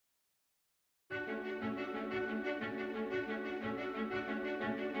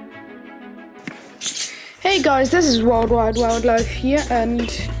Hey guys, this is Worldwide Wildlife here, and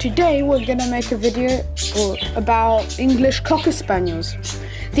today we're gonna make a video about English Cocker Spaniels.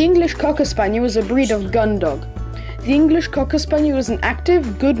 The English Cocker Spaniel is a breed of gun dog. The English Cocker Spaniel is an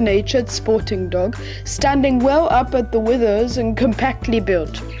active, good-natured sporting dog, standing well up at the withers and compactly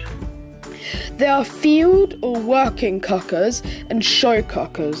built. There are field or working cockers and show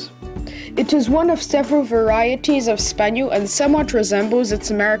cockers. It is one of several varieties of Spaniel and somewhat resembles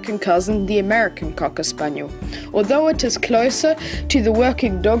its American cousin, the American Cocker Spaniel, although it is closer to the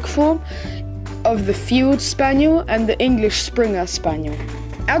working dog form of the Field Spaniel and the English Springer Spaniel.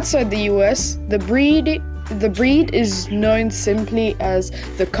 Outside the US, the breed is known simply as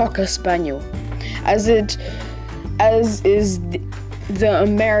the Cocker Spaniel, as is the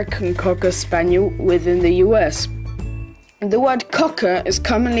American Cocker Spaniel within the US. The word cocker is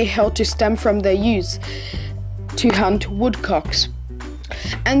commonly held to stem from their use to hunt woodcocks.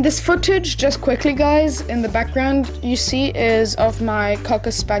 And this footage, just quickly guys, in the background you see is of my Cocker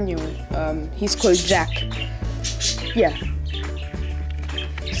Spaniel. He's called Jack. Yeah.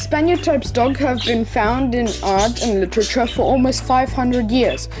 Spaniel types dog have been found in art and literature for almost 500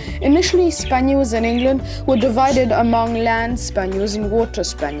 years. Initially, Spaniels in England were divided among land Spaniels and water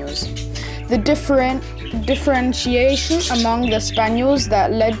Spaniels. The differentiation among the Spaniels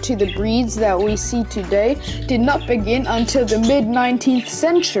that led to the breeds that we see today did not begin until the mid-19th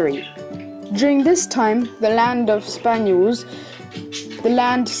century. During this time, the land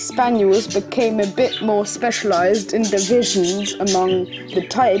Spaniels became a bit more specialized, and divisions among the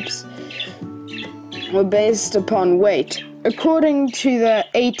types were based upon weight. According to the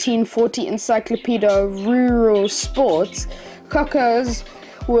 1840 Encyclopedia of Rural Sports, cockers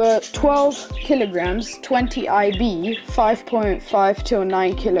were 12 kilograms, 20 IB, 5.5 till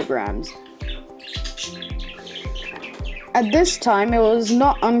 9 kilograms. At this time, it was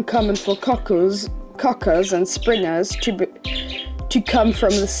not uncommon for cockers and springers to come from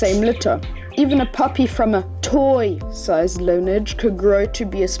the same litter. Even a puppy from a toy-sized lineage could grow to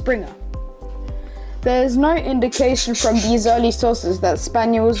be a springer. There is no indication from these early sources that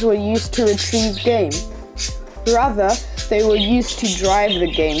spaniels were used to retrieve game. Rather, they were used to drive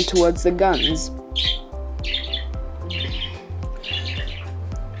the game towards the guns.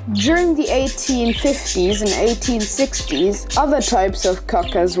 During the 1850s and 1860s, other types of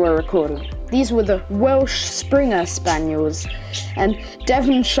cockers were recorded. These were the Welsh Springer Spaniels and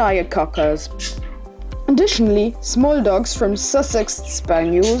Devonshire Cockers. Additionally, small dogs from Sussex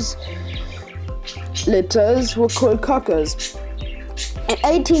Spaniels litters were called cockers. In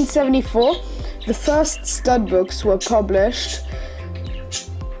 1874, the first stud books were published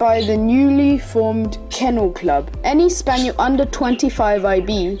by the newly formed Kennel Club. Any spaniel under 25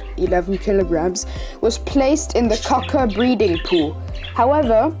 IB, 11 kilograms, was placed in the cocker breeding pool.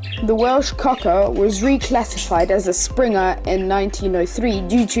 However, the Welsh Cocker was reclassified as a Springer in 1903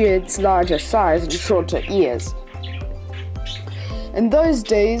 due to its larger size and shorter ears. In those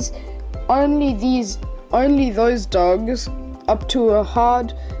days, only those dogs up to a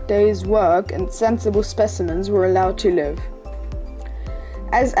hard day's work and sensible specimens were allowed to live,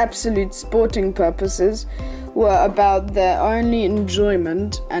 as absolute sporting purposes were about their only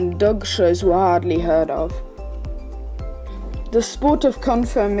enjoyment and dog shows were hardly heard of. The sport of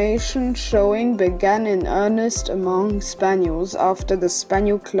conformation showing began in earnest among spaniels after the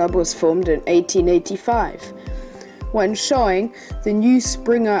Spaniel Club was formed in 1885, when showing the new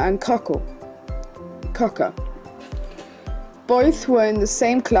Springer and Cocker. Both were in the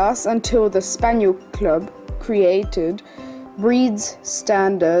same class until the Spaniel Club created breeds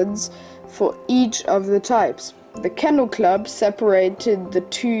standards for each of the types. The Kennel Club separated the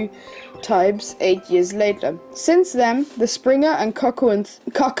two types 8 years later. Since then, the Springer and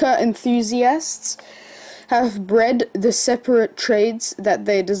Cocker enthusiasts have bred the separate traits that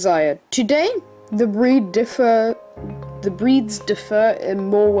they desired. Today, the breeds differ in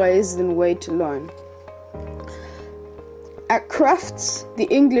more ways than weight alone. At Crufts, the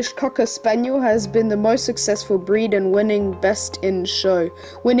English Cocker Spaniel has been the most successful breed and winning Best in Show,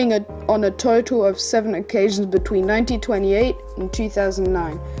 winning on a total of 7 occasions between 1928 and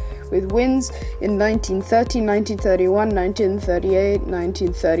 2009, with wins in 1930, 1931, 1938,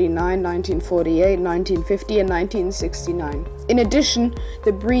 1939, 1948, 1950, and 1969. In addition,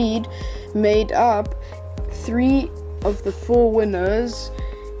 the breed made up 3 of the 4 winners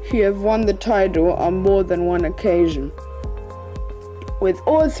who have won the title on more than one occasion, with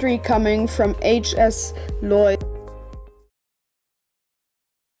all 3 coming from H.S. Lloyd.